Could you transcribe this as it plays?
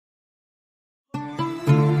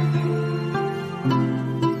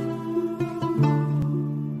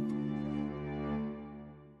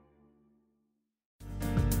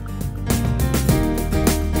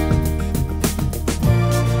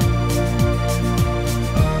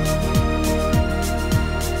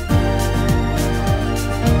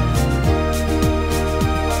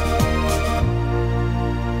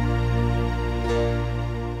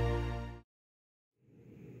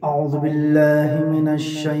أعوذ بالله من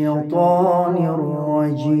الشيطان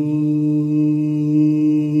الرجيم.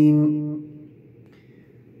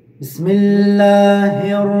 بسم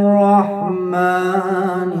الله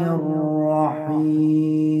الرحمن الرحيم.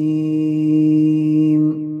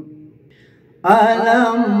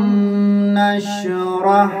 ألم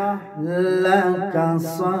نشرح لك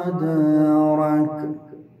صدرك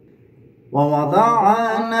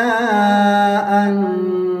ووضعنا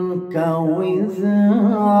عنك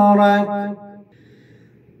وزرك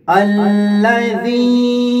الذي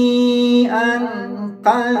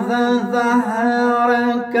أنقذ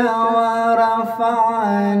ظهرك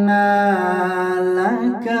ورفعنا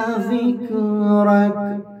لك ذكرك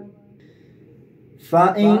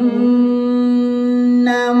فإن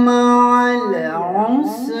مع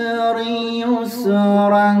العسر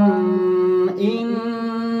يسرا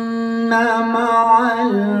إن مع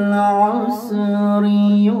العسر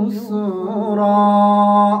يسرا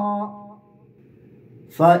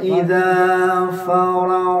فإذا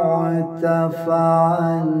فرغت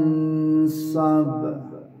فانصب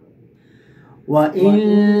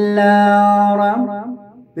وإلى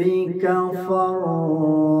ربك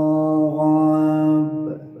فارغب.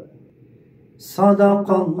 صدق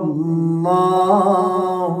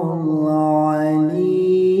الله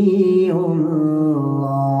العلي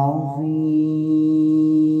العظيم.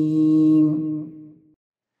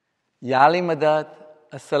 Yali Madad,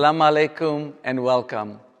 Assalamu alaikum and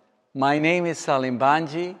welcome. My name is Salim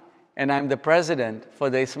Banji and I'm the President for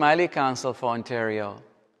the Ismaili Council for Ontario.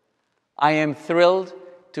 I am thrilled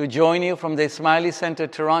to join you from the Ismaili Centre,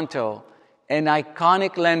 Toronto, an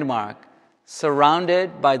iconic landmark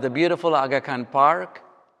surrounded by the beautiful Aga Khan Park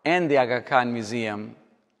and the Aga Khan Museum.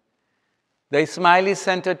 The Ismaili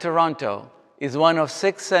Centre, Toronto is one of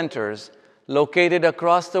 6 centers located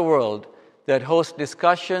across the world that host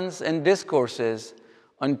discussions and discourses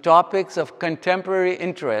on topics of contemporary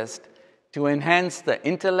interest to enhance the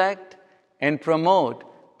intellect and promote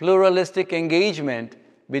pluralistic engagement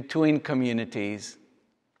between communities.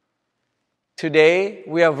 Today,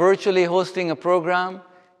 we are virtually hosting a program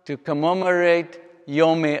to commemorate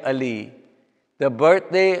Yawm-e-Ali, the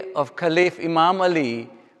birthday of Caliph Imam Ali,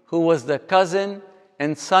 who was the cousin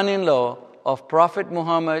and son-in-law of Prophet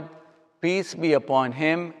Muhammad, peace be upon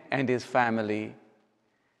him and his family.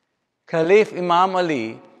 Caliph Imam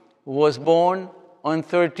Ali was born on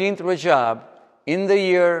 13th Rajab in the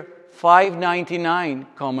year 599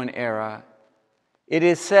 Common Era. It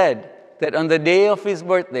is said that on the day of his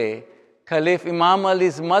birthday, Caliph Imam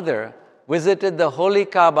Ali's mother visited the Holy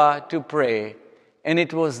Kaaba to pray, and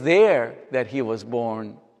it was there that he was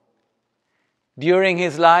born. During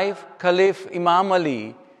his life, Caliph Imam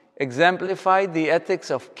Ali exemplified the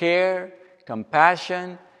ethics of care,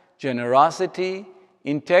 compassion, generosity,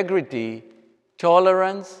 integrity,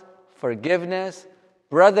 tolerance, forgiveness,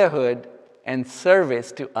 brotherhood, and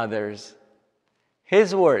service to others.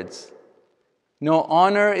 His words, "No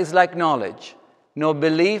honor is like knowledge, no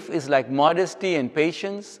belief is like modesty and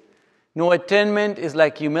patience, no attainment is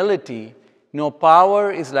like humility, no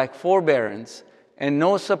power is like forbearance, and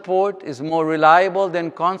no support is more reliable than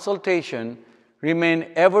consultation," remain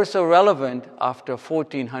ever so relevant after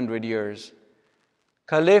 1400 years.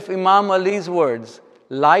 Caliph Imam Ali's words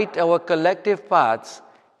light our collective paths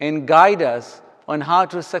and guide us on how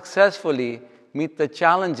to successfully meet the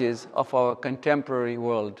challenges of our contemporary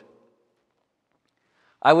world.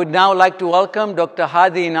 I would now like to welcome Dr.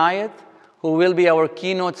 Hadi Enyat, who will be our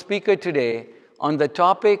keynote speaker today on the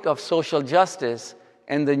topic of social justice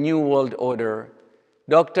and the New World Order.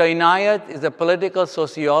 Dr. Enyat is a political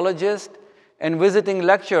sociologist and visiting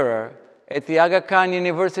lecturer at the Aga Khan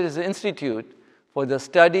University's Institute for the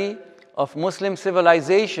Study of Muslim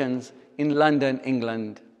Civilizations in London,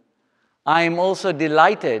 England. I am also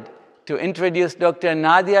delighted to introduce Dr.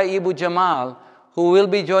 Nadia Ibu Jamal, who will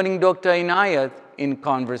be joining Dr. Enyat in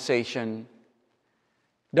conversation.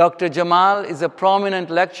 Dr. Jamal is a prominent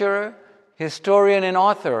lecturer, historian, and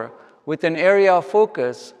author with an area of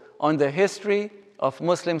focus on the history of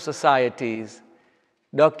Muslim societies.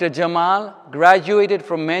 Dr. Jamal graduated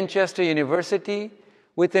from Manchester University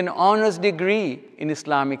with an honors degree in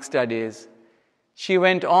Islamic studies. She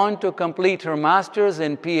went on to complete her master's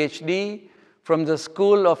and PhD from the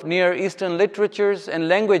School of Near Eastern Literatures and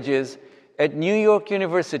Languages at New York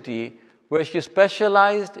University, where she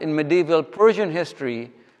specialized in medieval Persian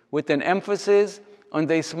history with an emphasis on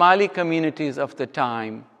the Ismaili communities of the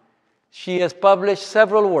time. She has published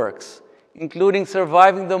several works, including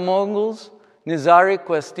Surviving the Mongols, Nizari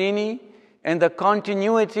Questini, and the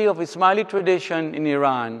continuity of Ismaili tradition in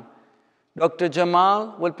Iran. Dr.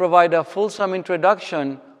 Jamal will provide a fulsome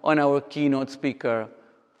introduction on our keynote speaker.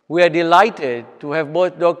 We are delighted to have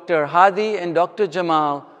both Dr. Hadi and Dr.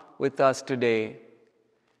 Jamal with us today.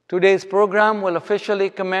 Today's program will officially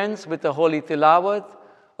commence with a holy tilawat,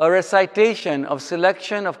 a recitation of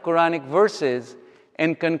selection of Quranic verses,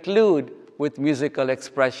 and conclude with musical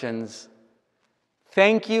expressions.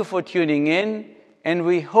 Thank you for tuning in, and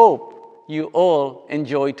we hope you all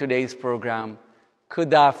enjoy today's program.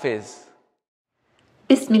 Khudafiz.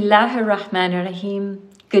 Bismillahir Rahmanir Rahim.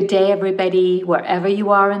 Good day, everybody, wherever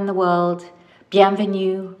you are in the world.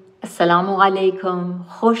 Bienvenue. Assalamu alaikum.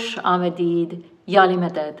 Khush Ahmadid. Yali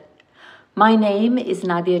Madad. My name is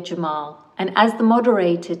Nadia Jamal, and as the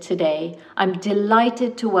moderator today, I'm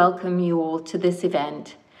delighted to welcome you all to this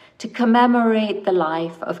event to commemorate the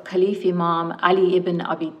life of Caliph Imam Ali ibn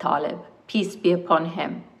Abi Talib, peace be upon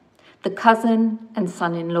him, the cousin and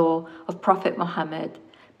son-in-law of Prophet Muhammad,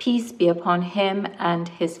 peace be upon him and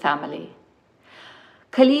his family.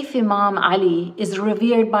 Caliph Imam Ali is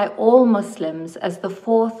revered by all Muslims as the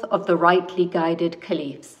fourth of the rightly guided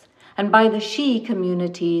caliphs, and by the Shi'i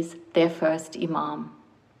communities, their first Imam.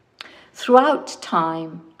 Throughout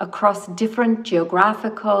time, across different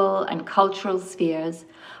geographical and cultural spheres,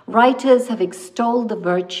 writers have extolled the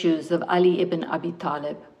virtues of Ali ibn Abi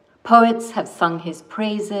Talib. Poets have sung his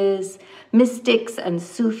praises, mystics and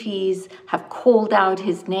Sufis have called out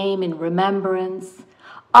his name in remembrance,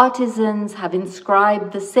 artisans have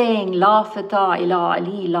inscribed the saying, La fata ila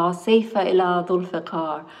Ali, la seifa ila dhul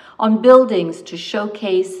fiqar, on buildings to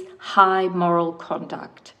showcase high moral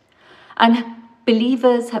conduct. And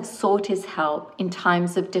believers have sought his help in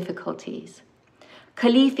times of difficulties.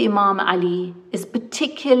 Caliph Imam Ali is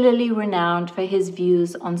particularly renowned for his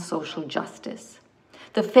views on social justice.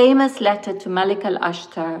 The famous letter to Malik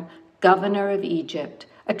al-Ashtar, governor of Egypt,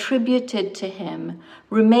 attributed to him,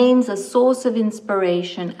 remains a source of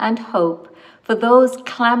inspiration and hope for those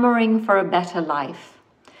clamoring for a better life.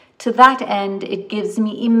 To that end, it gives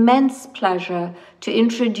me immense pleasure to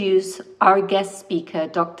introduce our guest speaker,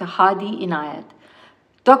 Dr. Hadi Enyat.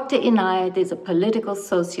 Dr. Enyat is a political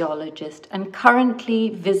sociologist and currently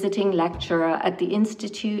visiting lecturer at the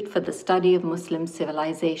Institute for the Study of Muslim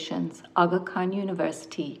Civilizations, Aga Khan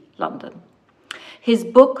University, London. His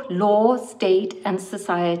book, Law, State and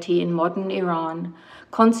Society in Modern Iran,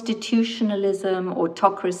 Constitutionalism,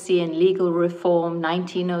 Autocracy and Legal Reform,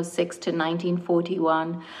 1906 to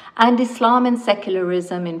 1941, and Islam and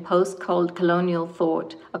Secularism in Post-Cold Colonial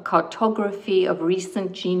Thought, a cartography of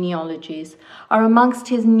recent genealogies, are amongst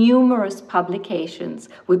his numerous publications,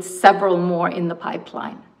 with several more in the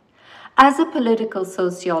pipeline. As a political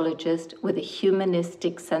sociologist with a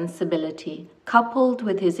humanistic sensibility, coupled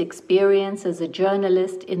with his experience as a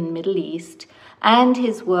journalist in the Middle East and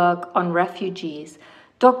his work on refugees,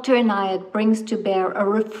 Dr. Enyat brings to bear a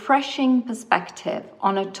refreshing perspective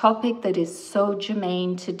on a topic that is so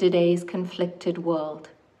germane to today's conflicted world.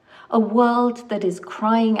 A world that is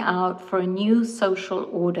crying out for a new social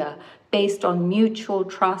order based on mutual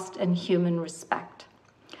trust and human respect.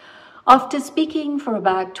 After speaking for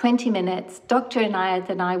about 20 minutes, Dr. Enyat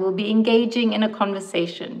and I will be engaging in a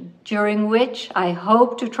conversation, during which I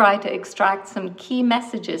hope to try to extract some key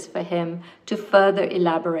messages for him to further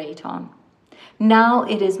elaborate on. Now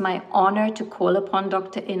it is my honor to call upon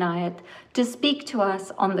Dr. Enyat to speak to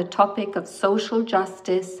us on the topic of social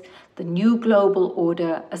justice, the new global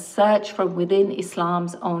order, a search from within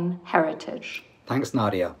Islam's own heritage. Thanks,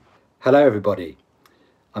 Nadia. Hello, everybody.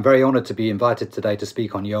 I'm very honored to be invited today to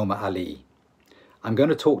speak on Yawm-e-Ali. I'm going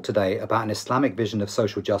to talk today about an Islamic vision of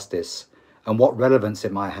social justice and what relevance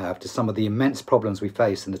it might have to some of the immense problems we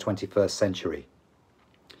face in the 21st century.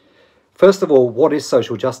 First of all, what is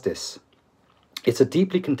social justice? It's a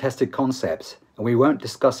deeply contested concept, and we won't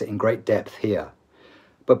discuss it in great depth here.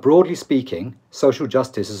 But broadly speaking, social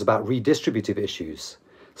justice is about redistributive issues,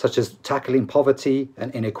 such as tackling poverty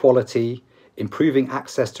and inequality, improving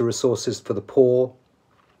access to resources for the poor,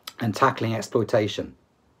 and tackling exploitation.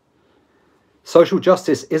 Social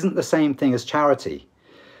justice isn't the same thing as charity,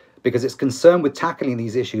 because it's concerned with tackling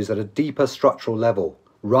these issues at a deeper structural level,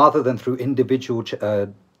 rather than through individual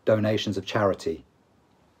donations of charity.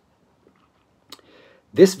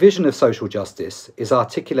 This vision of social justice is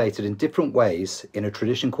articulated in different ways in a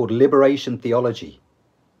tradition called liberation theology.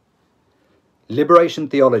 Liberation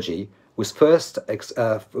theology was first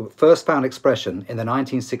found expression in the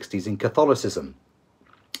 1960s in Catholicism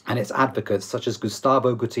and its advocates such as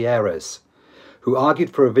Gustavo Gutierrez, who argued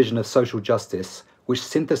for a vision of social justice which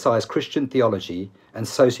synthesized Christian theology and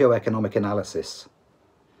socio-economic analysis.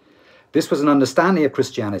 This was an understanding of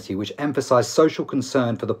Christianity which emphasized social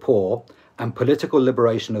concern for the poor and political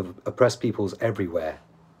liberation of oppressed peoples everywhere.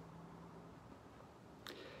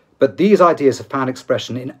 But these ideas have found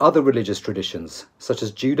expression in other religious traditions, such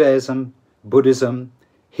as Judaism, Buddhism,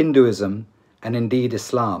 Hinduism, and indeed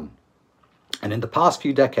Islam. And in the past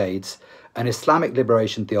few decades, an Islamic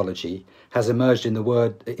liberation theology has emerged in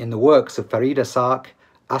the works of Farid Essaq,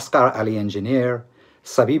 Asghar Ali Engineer,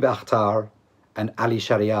 Sabib Akhtar, and Ali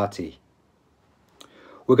Shariati.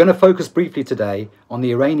 We're going to focus briefly today on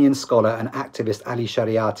the Iranian scholar and activist Ali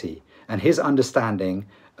Shariati and his understanding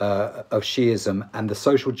of Shiism and the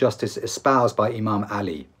social justice espoused by Imam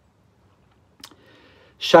Ali.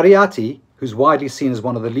 Shariati, who's widely seen as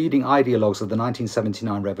one of the leading ideologues of the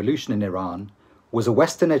 1979 revolution in Iran, was a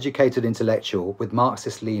Western-educated intellectual with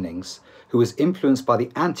Marxist leanings who was influenced by the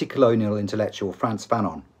anti-colonial intellectual Frantz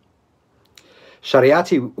Fanon.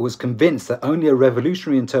 Shariati was convinced that only a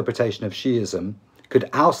revolutionary interpretation of Shiism could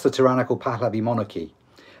oust the tyrannical Pahlavi monarchy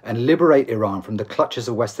and liberate Iran from the clutches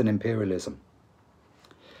of Western imperialism.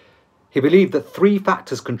 He believed that three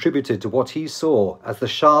factors contributed to what he saw as the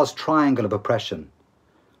Shah's triangle of oppression: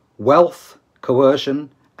 wealth,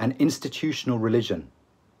 coercion, and institutional religion.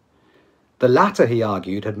 The latter, he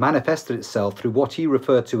argued, had manifested itself through what he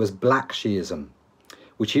referred to as black Shiism,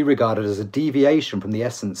 which he regarded as a deviation from the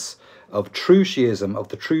essence of the true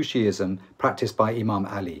Shiism practiced by Imam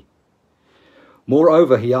Ali.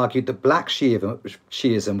 Moreover, he argued that black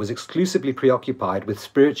Shiism was exclusively preoccupied with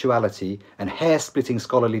spirituality and hair-splitting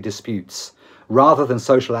scholarly disputes, rather than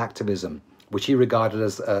social activism, which he regarded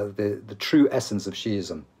as the true essence of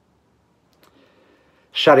Shiism.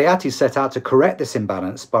 Shariati set out to correct this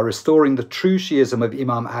imbalance by restoring the true Shiism of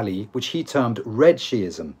Imam Ali, which he termed red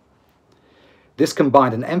Shiism. This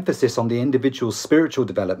combined an emphasis on the individual's spiritual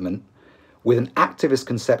development with an activist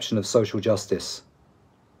conception of social justice.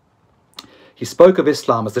 He spoke of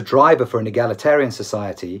Islam as the driver for an egalitarian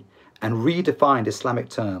society and redefined Islamic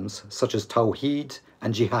terms such as Tawheed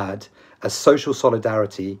and Jihad as social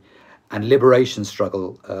solidarity and liberation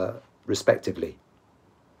struggle, respectively.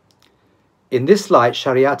 In this light,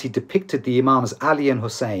 Shariati depicted the Imams Ali and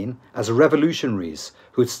Hussein as revolutionaries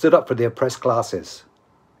who had stood up for the oppressed classes.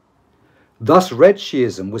 Thus, red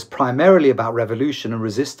Shiism was primarily about revolution and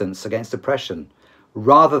resistance against oppression,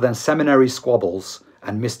 rather than seminary squabbles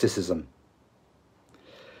and mysticism.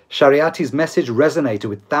 Shariati's message resonated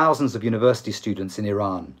with thousands of university students in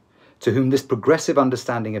Iran, to whom this progressive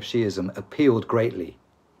understanding of Shiism appealed greatly.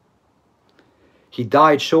 He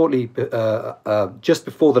died shortly, just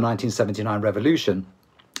before the 1979 revolution,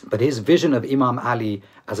 but his vision of Imam Ali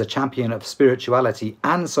as a champion of spirituality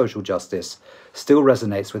and social justice still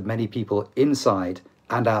resonates with many people inside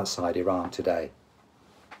and outside Iran today.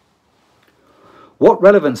 What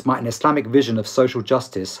relevance might an Islamic vision of social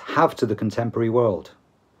justice have to the contemporary world?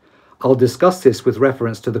 I'll discuss this with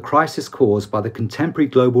reference to the crisis caused by the contemporary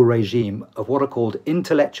global regime of what are called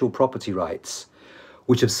intellectual property rights,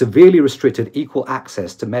 which have severely restricted equal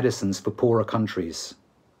access to medicines for poorer countries.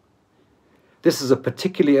 This is a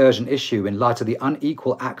particularly urgent issue in light of the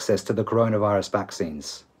unequal access to the coronavirus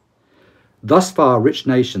vaccines. Thus far, rich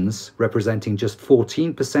nations, representing just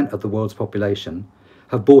 14% of the world's population,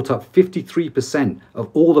 have bought up 53% of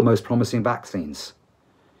all the most promising vaccines.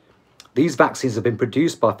 These vaccines have been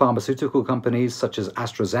produced by pharmaceutical companies such as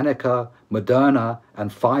AstraZeneca, Moderna,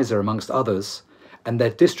 and Pfizer, amongst others, and their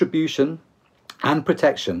distribution and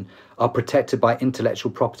protection are protected by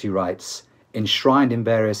intellectual property rights enshrined in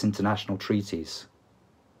various international treaties.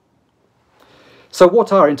 So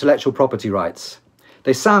what are intellectual property rights?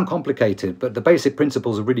 They sound complicated, but the basic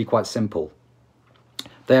principles are really quite simple.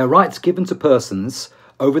 They are rights given to persons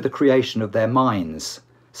over the creation of their minds,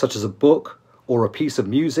 such as a book or a piece of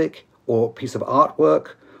music or a piece of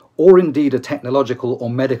artwork, or indeed a technological or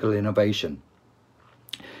medical innovation.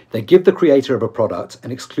 They give the creator of a product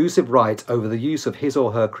an exclusive right over the use of his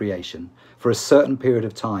or her creation for a certain period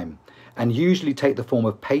of time, and usually take the form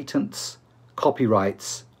of patents,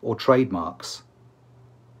 copyrights, or trademarks.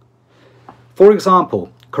 For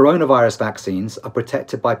example, coronavirus vaccines are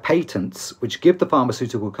protected by patents which give the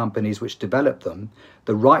pharmaceutical companies which develop them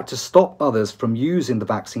the right to stop others from using the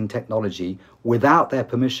vaccine technology without their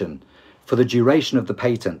permission for the duration of the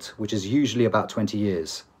patent, which is usually about 20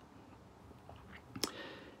 years.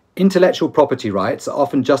 Intellectual property rights are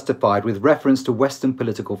often justified with reference to Western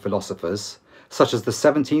political philosophers, such as the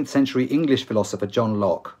 17th century English philosopher John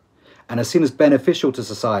Locke, and are seen as beneficial to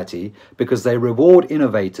society because they reward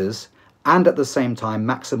innovators and at the same time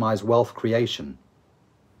maximize wealth creation.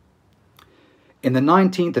 In the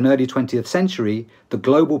 19th and early 20th century, the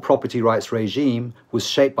global property rights regime was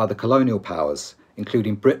shaped by the colonial powers,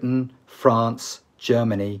 including Britain, France,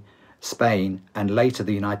 Germany, Spain, and later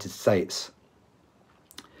the United States.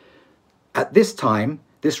 At this time,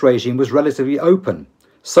 this regime was relatively open,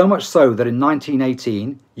 So much so that in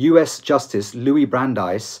 1918, US Justice Louis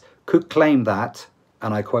Brandeis could claim that,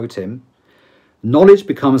 and I quote him, "Knowledge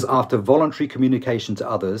becomes after voluntary communication to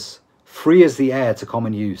others, free as the air to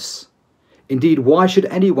common use. Indeed, why should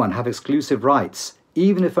anyone have exclusive rights,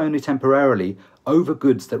 even if only temporarily, over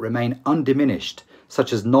goods that remain undiminished,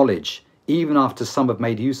 such as knowledge, even after some have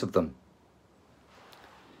made use of them?"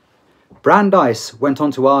 Brandeis went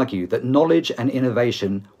on to argue that knowledge and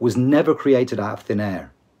innovation was never created out of thin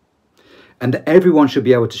air, and that everyone should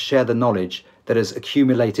be able to share the knowledge that has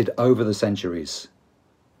accumulated over the centuries.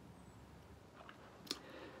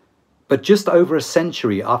 But just over a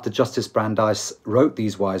century after Justice Brandeis wrote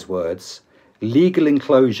these wise words, legal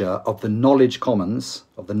enclosure of the knowledge commons,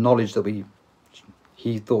 of the knowledge that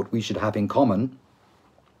he thought we should have in common,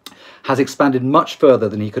 has expanded much further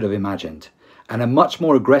than he could have imagined, and a much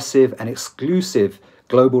more aggressive and exclusive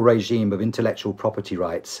global regime of intellectual property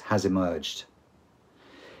rights has emerged.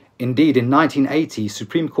 Indeed, in 1980,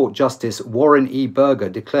 Supreme Court Justice Warren E. Burger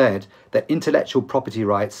declared that intellectual property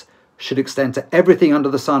rights should extend to everything under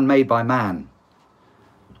the sun made by man.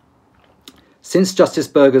 Since Justice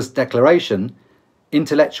Burger's declaration,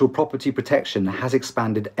 intellectual property protection has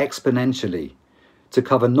expanded exponentially to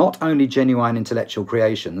cover not only genuine intellectual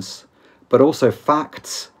creations, but also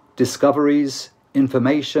facts, discoveries,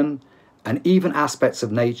 information, and even aspects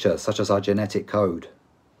of nature, such as our genetic code.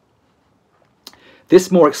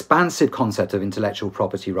 This more expansive concept of intellectual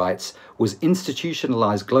property rights was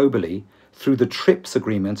institutionalized globally through the TRIPS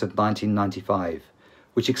Agreement of 1995,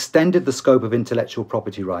 which extended the scope of intellectual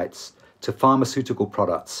property rights to pharmaceutical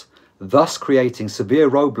products, thus creating severe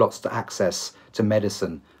roadblocks to access to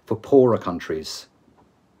medicine for poorer countries.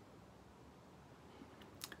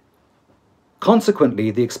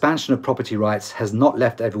 Consequently, the expansion of property rights has not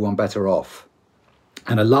left everyone better off,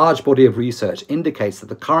 and a large body of research indicates that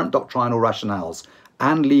the current doctrinal rationales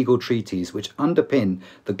and legal treaties which underpin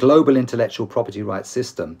the global intellectual property rights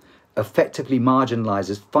system effectively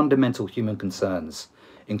marginalizes fundamental human concerns,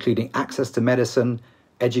 including access to medicine,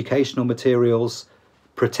 educational materials,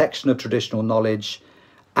 protection of traditional knowledge,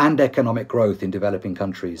 and economic growth in developing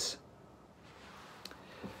countries.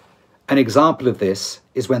 An example of this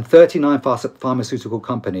is when 39 pharmaceutical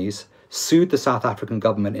companies sued the South African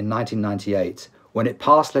government in 1998 when it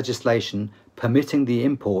passed legislation permitting the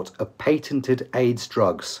import of patented AIDS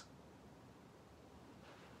drugs.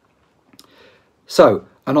 So,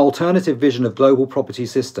 an alternative vision of global property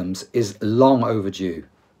systems is long overdue,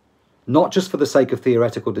 not just for the sake of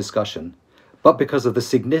theoretical discussion, but because of the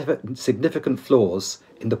significant flaws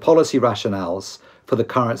in the policy rationales for the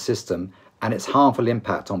current system and its harmful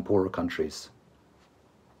impact on poorer countries.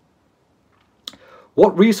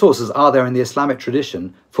 What resources are there in the Islamic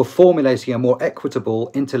tradition for formulating a more equitable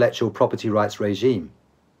intellectual property rights regime?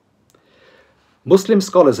 Muslim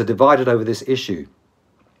scholars are divided over this issue,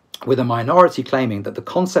 with a minority claiming that the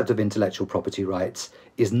concept of intellectual property rights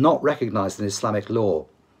is not recognized in Islamic law,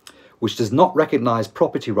 which does not recognize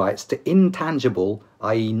property rights to intangible,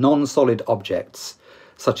 i.e. non-solid objects,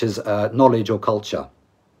 such as knowledge or culture.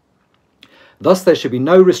 Thus, there should be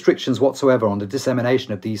no restrictions whatsoever on the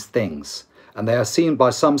dissemination of these things, and they are seen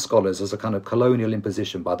by some scholars as a kind of colonial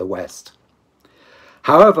imposition by the West.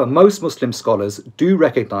 However, most Muslim scholars do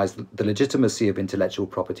recognize the legitimacy of intellectual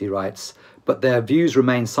property rights, but their views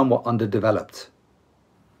remain somewhat underdeveloped.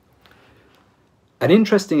 An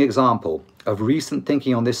interesting example of recent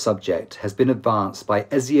thinking on this subject has been advanced by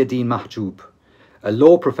Ezziaddin Mahjoub, a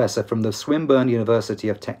law professor from the Swinburne University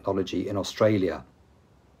of Technology in Australia.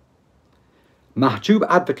 Mahjoub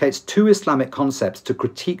advocates two Islamic concepts to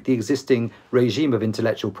critique the existing regime of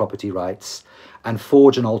intellectual property rights and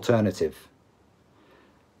forge an alternative.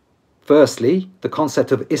 Firstly, the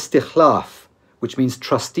concept of istikhlaf, which means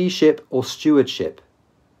trusteeship or stewardship.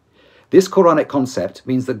 This Quranic concept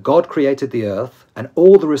means that God created the earth and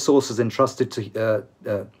all the resources entrusted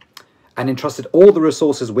all the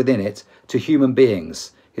resources within it to human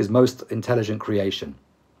beings, his most intelligent creation.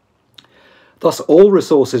 Thus, all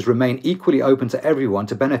resources remain equally open to everyone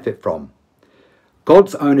to benefit from.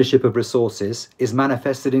 God's ownership of resources is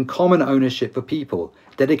manifested in common ownership for people,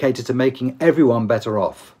 dedicated to making everyone better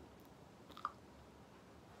off.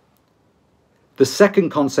 The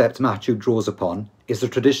second concept Mahjoub draws upon is the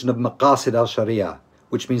tradition of maqasid al-Sharia,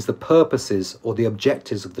 which means the purposes or the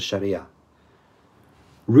objectives of the Sharia.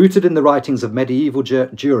 Rooted in the writings of medieval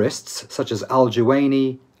jurists such as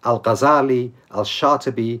al-Juwayni, al-Ghazali,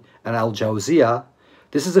 al-Shatibi, and al-Jawziyah,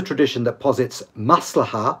 this is a tradition that posits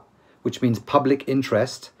maslaha, which means public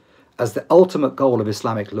interest, as the ultimate goal of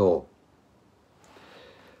Islamic law.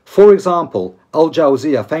 For example,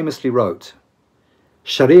 al-Jawziyah famously wrote,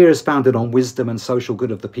 Sharia is founded on wisdom and social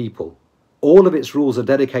good of the people. All of its rules are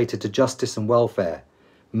dedicated to justice and welfare.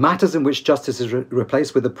 Matters in which justice is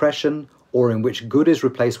replaced with oppression or in which good is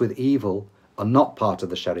replaced with evil are not part of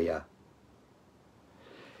the Sharia.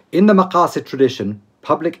 In the Maqasid tradition,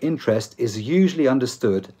 public interest is usually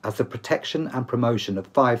understood as the protection and promotion of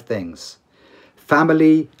 5 things: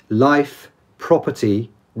 family, life,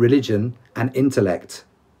 property, religion, and intellect.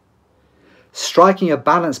 Striking a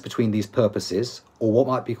balance between these purposes, or what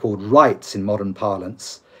might be called rights in modern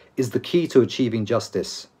parlance, is the key to achieving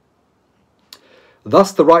justice.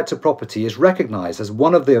 Thus, the right to property is recognised as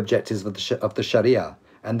one of the objectives of the Sharia,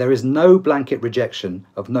 and there is no blanket rejection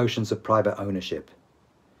of notions of private ownership.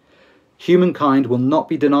 Humankind will not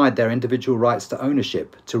be denied their individual rights to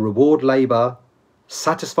ownership, to reward labour,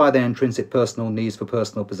 satisfy their intrinsic personal needs for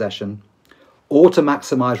personal possession, or to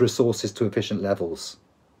maximise resources to efficient levels.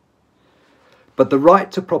 But the right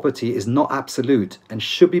to property is not absolute and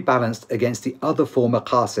should be balanced against the other 4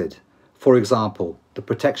 maqasid, for example, the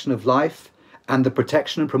protection of life and the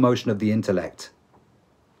protection and promotion of the intellect.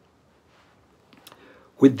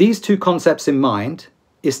 With these 2 concepts in mind,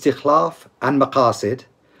 istikhlaf and maqasid,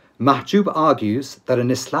 Mahjoub argues that an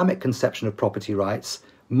Islamic conception of property rights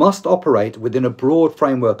must operate within a broad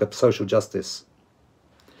framework of social justice.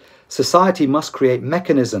 Society must create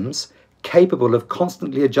mechanisms capable of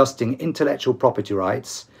constantly adjusting intellectual property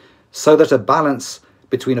rights so that a balance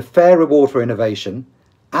between a fair reward for innovation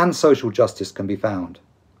and social justice can be found.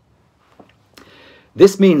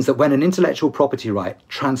 This means that when an intellectual property right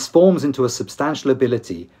transforms into a substantial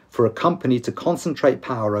ability for a company to concentrate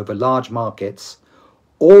power over large markets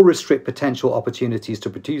or restrict potential opportunities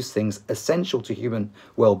to produce things essential to human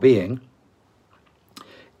well-being,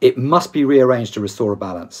 it must be rearranged to restore a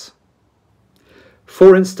balance.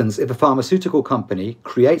 For instance, if a pharmaceutical company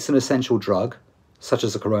creates an essential drug, such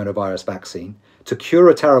as a coronavirus vaccine, to cure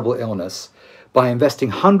a terrible illness by investing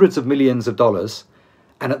hundreds of millions of dollars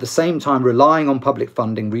and at the same time relying on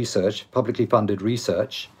publicly funded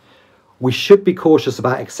research, we should be cautious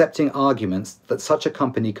about accepting arguments that such a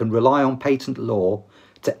company can rely on patent law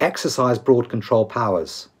to exercise broad control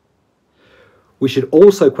powers. We should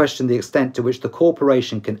also question the extent to which the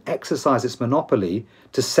corporation can exercise its monopoly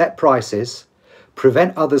to set prices,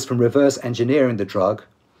 prevent others from reverse engineering the drug,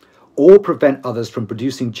 or prevent others from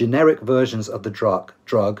producing generic versions of the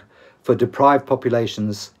drug for deprived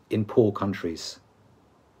populations in poor countries.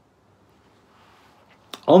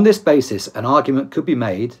 On this basis, an argument could be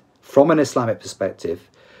made, from an Islamic perspective,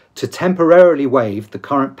 to temporarily waive the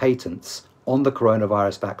current patents on the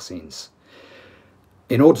coronavirus vaccines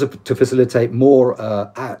in order to facilitate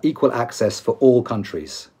more equal access for all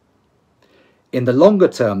countries. In the longer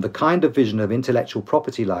term, the kind of vision of intellectual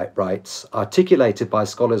property rights articulated by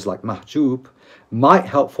scholars like Mahjoub might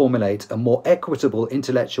help formulate a more equitable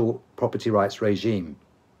intellectual property rights regime.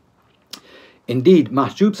 Indeed,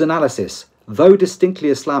 Mahjoub's analysis, though distinctly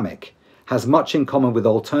Islamic, has much in common with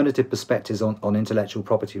alternative perspectives on intellectual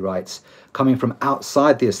property rights coming from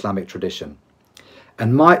outside the Islamic tradition,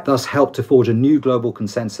 and might thus help to forge a new global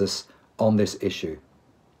consensus on this issue.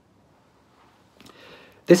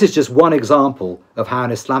 This is just one example of how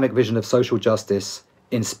an Islamic vision of social justice,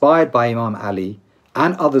 inspired by Imam Ali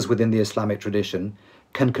and others within the Islamic tradition,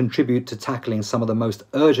 can contribute to tackling some of the most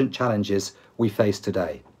urgent challenges we face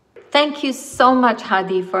today. Thank you so much,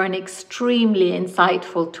 Hadi, for an extremely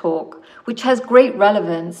insightful talk, which has great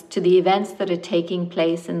relevance to the events that are taking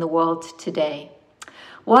place in the world today.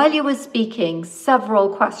 While you were speaking, several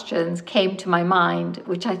questions came to my mind,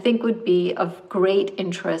 which I think would be of great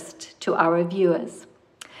interest to our viewers.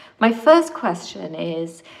 My first question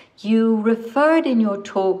is, you referred in your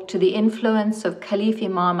talk to the influence of Caliph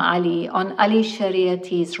Imam Ali on Ali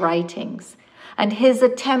Shariati's writings and his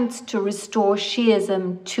attempts to restore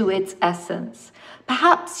Shiism to its essence.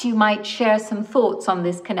 Perhaps you might share some thoughts on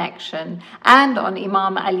this connection and on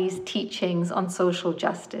Imam Ali's teachings on social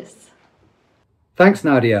justice. Thanks,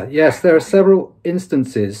 Nadia. Yes, there are several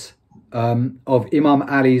instances of Imam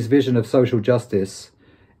Ali's vision of social justice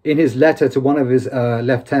in his letter to one of his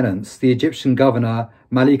lieutenants, the Egyptian governor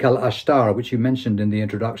Malik al-Ashtar, which you mentioned in the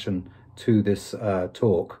introduction to this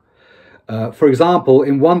talk. For example,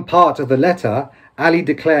 in one part of the letter, Ali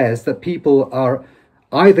declares that people are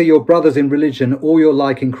either your brothers in religion or your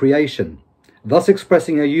like in creation, thus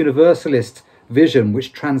expressing a universalist vision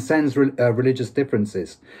which transcends religious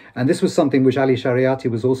differences. And this was something which Ali Shariati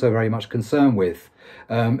was also very much concerned with,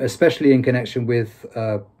 especially in connection with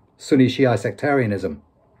Sunni Shia sectarianism.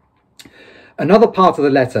 Another part of the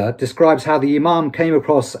letter describes how the Imam came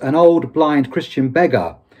across an old blind Christian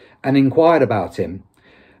beggar and inquired about him.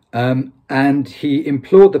 And he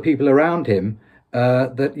implored the people around him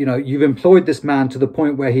that, you know, you've employed this man to the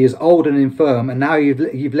point where he is old and infirm, and now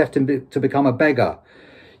you've left him to become a beggar.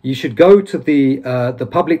 You should go to the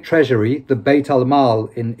public treasury, the Beit al-Mal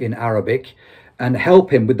in Arabic, and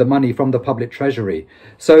help him with the money from the public treasury.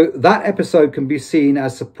 So that episode can be seen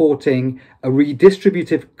as supporting a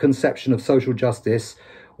redistributive conception of social justice,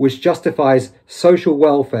 which justifies social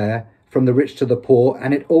welfare from the rich to the poor,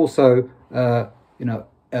 and it also,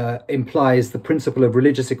 implies the principle of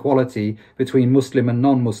religious equality between Muslim and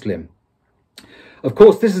non-Muslim. Of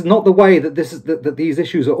course, this is not the way that these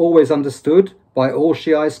issues are always understood by all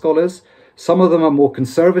Shia scholars. Some of them are more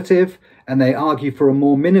conservative, and they argue for a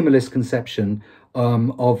more minimalist conception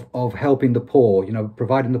of helping the poor, you know,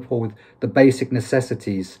 providing the poor with the basic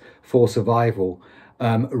necessities for survival,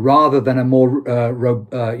 rather than a more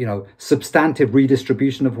substantive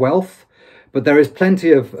redistribution of wealth. But there is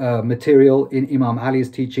plenty of material in Imam Ali's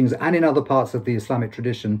teachings and in other parts of the Islamic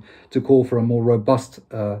tradition to call for a more robust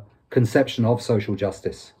conception of social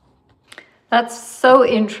justice. That's so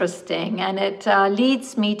interesting, and it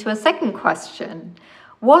leads me to a second question.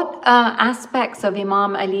 What aspects of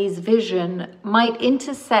Imam Ali's vision might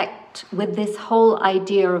intersect with this whole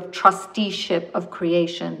idea of trusteeship of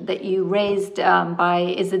creation that you raised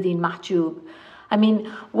by Izzuddin Mahjoub? I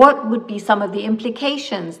mean, what would be some of the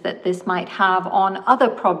implications that this might have on other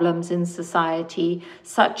problems in society,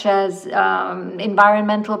 such as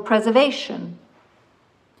environmental preservation?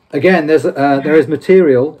 Again, there is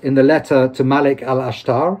material in the letter to Malik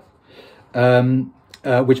al-Ashtar,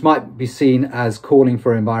 which might be seen as calling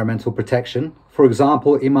for environmental protection. For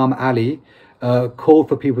example, Imam Ali called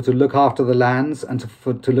for people to look after the lands and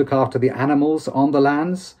to look after the animals on the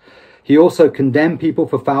lands. He also condemned people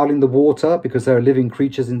for fouling the water because there are living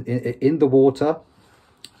creatures in the water.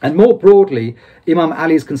 And more broadly, Imam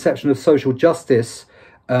Ali's conception of social justice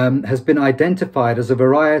has been identified as a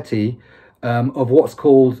variety of what's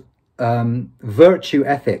called virtue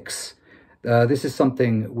ethics. This is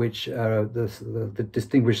something which the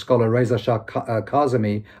distinguished scholar Reza Shah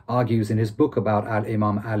Kazemi argues in his book about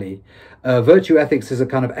Imam Ali. Virtue ethics is a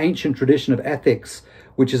kind of ancient tradition of ethics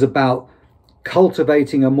which is about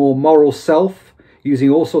cultivating a more moral self,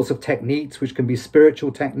 using all sorts of techniques, which can be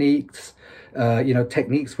spiritual techniques,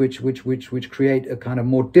 techniques which create a kind of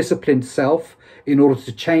more disciplined self in order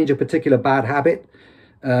to change a particular bad habit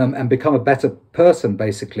and become a better person,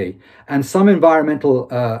 basically. And some environmental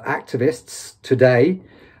activists today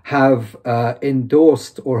have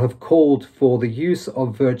endorsed or have called for the use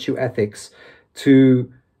of virtue ethics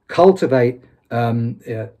to cultivate,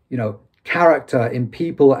 character in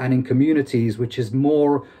people and in communities, which is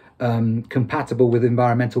more compatible with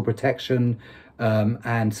environmental protection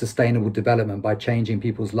and sustainable development by changing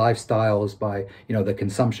people's lifestyles, by, their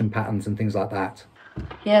consumption patterns and things like that.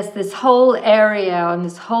 Yes, this whole area and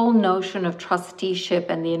this whole notion of trusteeship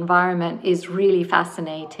and the environment is really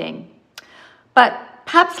fascinating. But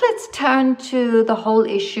perhaps let's turn to the whole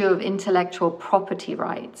issue of intellectual property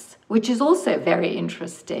rights, which is also very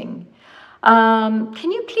interesting.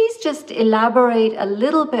 Can you please just elaborate a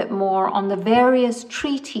little bit more on the various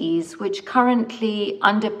treaties which currently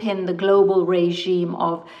underpin the global regime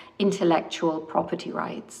of intellectual property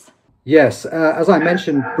rights? Yes, as I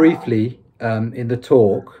mentioned briefly in the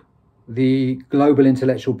talk, the global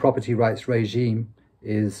intellectual property rights regime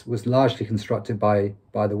was largely constructed by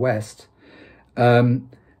the West. And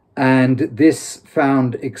this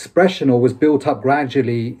found expression, or was built up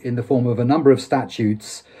gradually in the form of a number of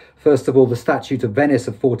statutes. First of all, the Statute of Venice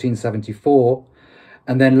of 1474,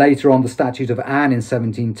 and then later on the Statute of Anne in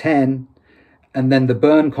 1710, and then the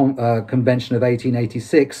Berne Convention of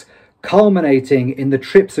 1886, culminating in the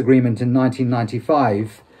TRIPS Agreement in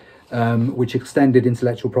 1995, which extended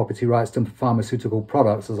intellectual property rights to pharmaceutical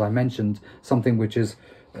products, as I mentioned, something which is,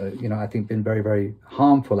 I think been very, very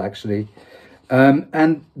harmful, actually.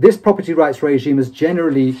 And this property rights regime has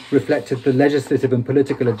generally reflected the legislative and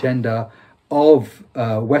political agenda of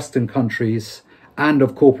Western countries and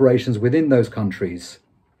of corporations within those countries.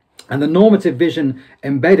 And the normative vision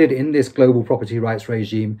embedded in this global property rights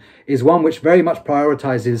regime is one which very much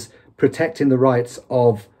prioritizes protecting the rights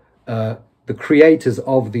of the creators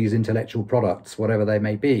of these intellectual products, whatever they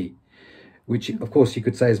may be, which of course you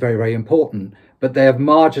could say is very, very important, but they have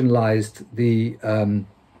marginalized the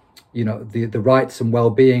rights and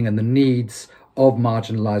well-being and the needs of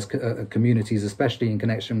marginalized communities, especially in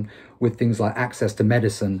connection with things like access to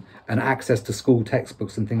medicine and access to school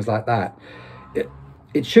textbooks and things like that.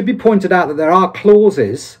 It should be pointed out that there are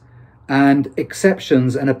clauses and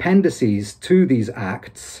exceptions and appendices to these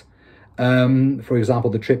acts, for example,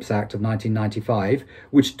 the TRIPS Act of 1995,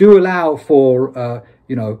 which do allow for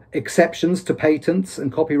exceptions to patents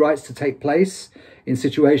and copyrights to take place in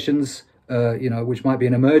situations, which might be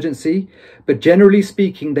an emergency. But generally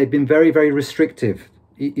speaking, they've been very, very restrictive,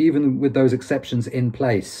 even with those exceptions in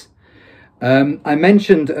place. I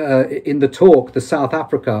mentioned in the talk that South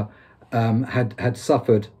Africa had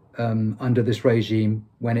suffered under this regime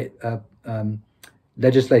when it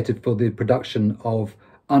legislated for the production of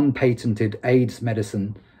unpatented AIDS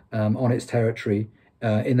medicine on its territory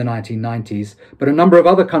in the 1990s. But a number of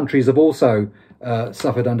other countries have also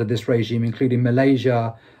suffered under this regime, including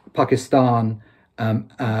Malaysia, Pakistan,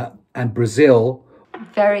 and Brazil.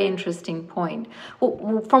 Very interesting point.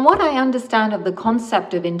 Well, from what I understand of the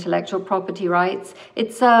concept of intellectual property rights,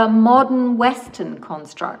 it's a modern Western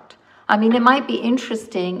construct. I mean, it might be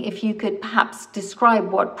interesting if you could perhaps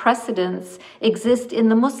describe what precedents exist in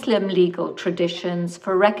the Muslim legal traditions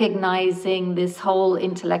for recognizing this whole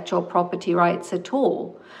intellectual property rights at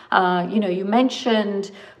all. You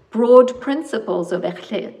mentioned broad principles of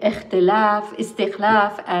ikhtilaf,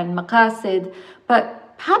 istikhlaf, and maqasid,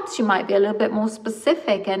 but perhaps you might be a little bit more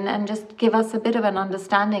specific and just give us a bit of an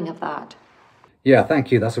understanding of that. Yeah,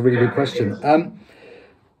 thank you. That's a really good question.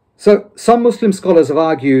 So some Muslim scholars have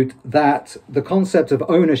argued that the concept of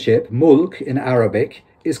ownership, mulk in Arabic,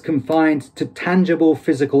 is confined to tangible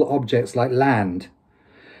physical objects like land.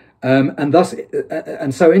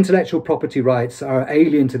 And so intellectual property rights are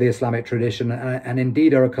alien to the Islamic tradition and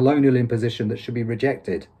indeed are a colonial imposition that should be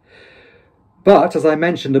rejected. But, as I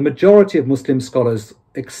mentioned, the majority of Muslim scholars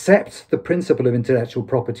accept the principle of intellectual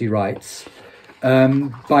property rights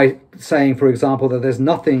by saying, for example, that there's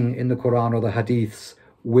nothing in the Quran or the Hadiths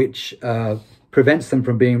which prevents them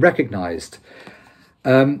from being recognized.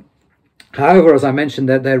 However, as I mentioned,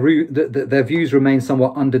 their views remain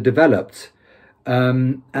somewhat underdeveloped.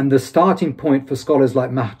 And the starting point for scholars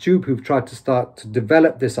like Mahjoub, who've tried to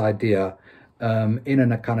develop this idea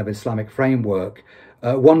in a kind of Islamic framework,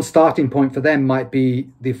 one starting point for them might be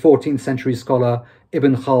the 14th century scholar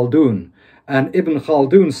Ibn Khaldun. And Ibn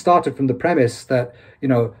Khaldun started from the premise that,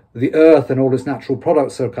 the earth and all its natural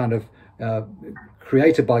products are kind of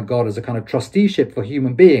created by God as a kind of trusteeship for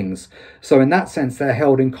human beings. So in that sense, they're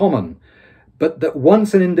held in common. But that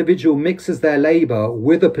once an individual mixes their labor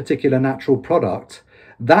with a particular natural product,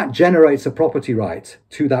 that generates a property right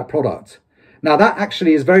to that product. Now, that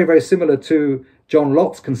actually is very, very similar to John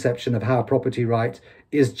Locke's conception of how a property right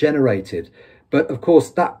is generated. But of course,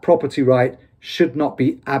 that property right should not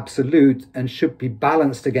be absolute and should be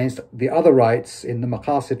balanced against the other rights in the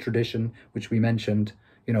maqasid tradition, which we mentioned,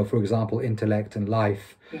 for example, intellect and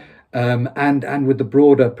life, and with the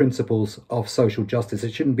broader principles of social justice.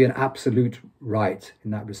 It shouldn't be an absolute right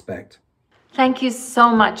in that respect. Thank you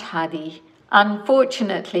so much, Hadi.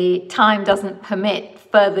 Unfortunately, time doesn't permit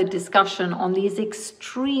further discussion on these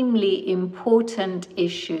extremely important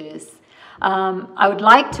issues. I would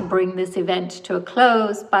like to bring this event to a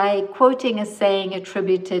close by quoting a saying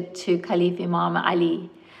attributed to Caliph Imam Ali,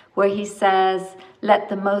 where he says, "Let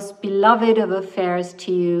the most beloved of affairs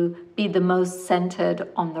to you be the most centered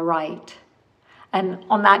on the right." And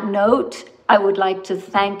on that note, I would like to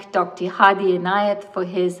thank Dr. Hadi Enyat for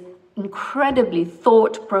his incredibly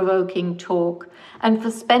thought-provoking talk and for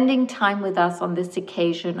spending time with us on this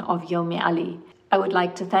occasion of Yawm-e-Ali. I would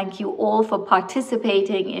like to thank you all for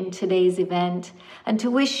participating in today's event and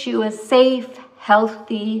to wish you a safe,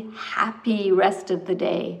 healthy, happy rest of the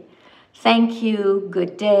day. Thank you,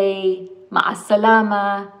 good day,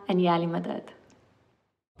 ma'as-salama, and yali madad.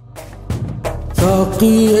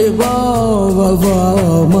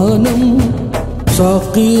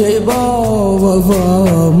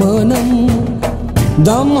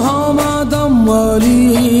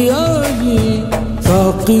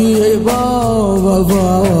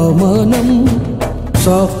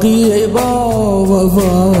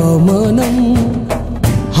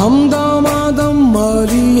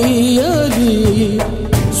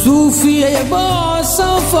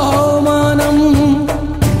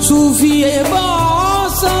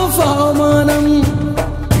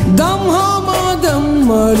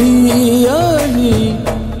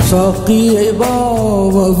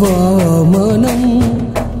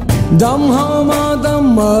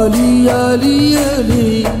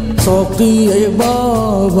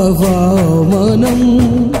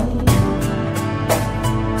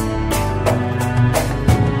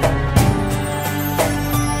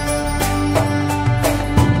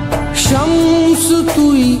 Shams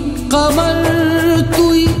तुई कमर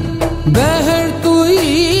तुई बहर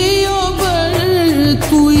तुई ओबर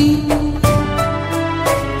तुई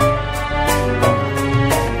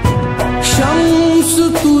शम्स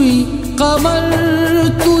तुई कमर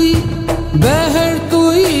तुई बहर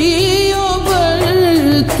तुई ओबर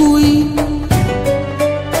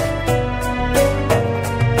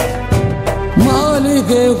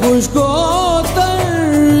खुशको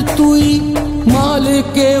तर तुई,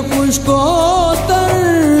 मालिके खुशको तर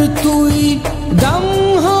तुई, दम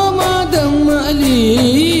हमादम अली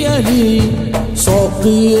अली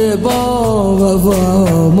शौक़िए बावफा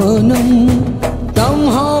मनम, दम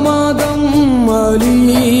हमादम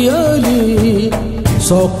अली अली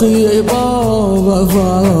शौक़िए बावफा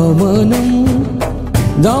मनम,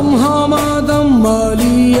 दम हमादम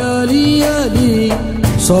अली अली अली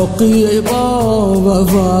शौक़िए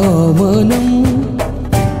बावफा मनम।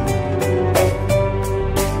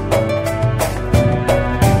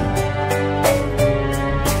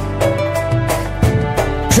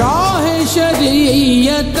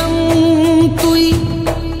 शरीयतम तुई,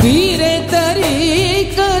 पीरे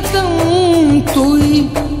तरीक़तम तुई,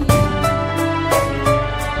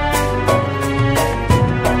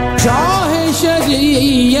 शाह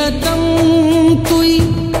शरीयतम तुई,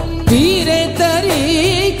 पीरे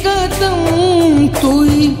तरीक़तम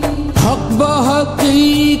तुई, हक़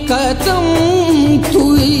बहक़ीक़तम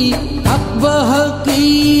तुई, हक़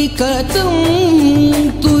बहक़ीक़तम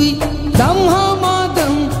तुई, दम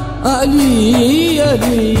हमादम अली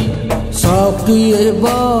अली शौक़िए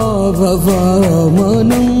बावफा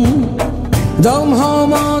मनम, दम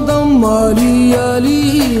हमादम अली अली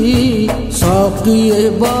शौक़िए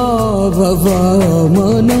बावफा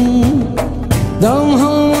मनम, दम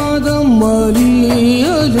हमादम अली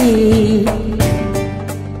अली।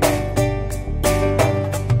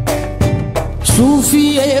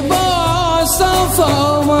 सूफ़िए बासफ़ा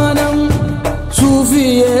मनम,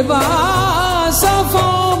 सूफ़िए बासफ़ा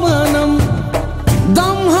मनम,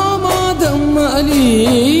 दम हमादम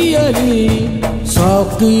अली अली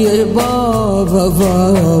शौक़िए बावफा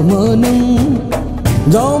मनम,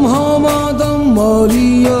 दम हमादम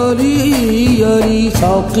अली अली अली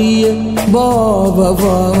शौक़िए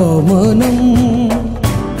बावफा मनम।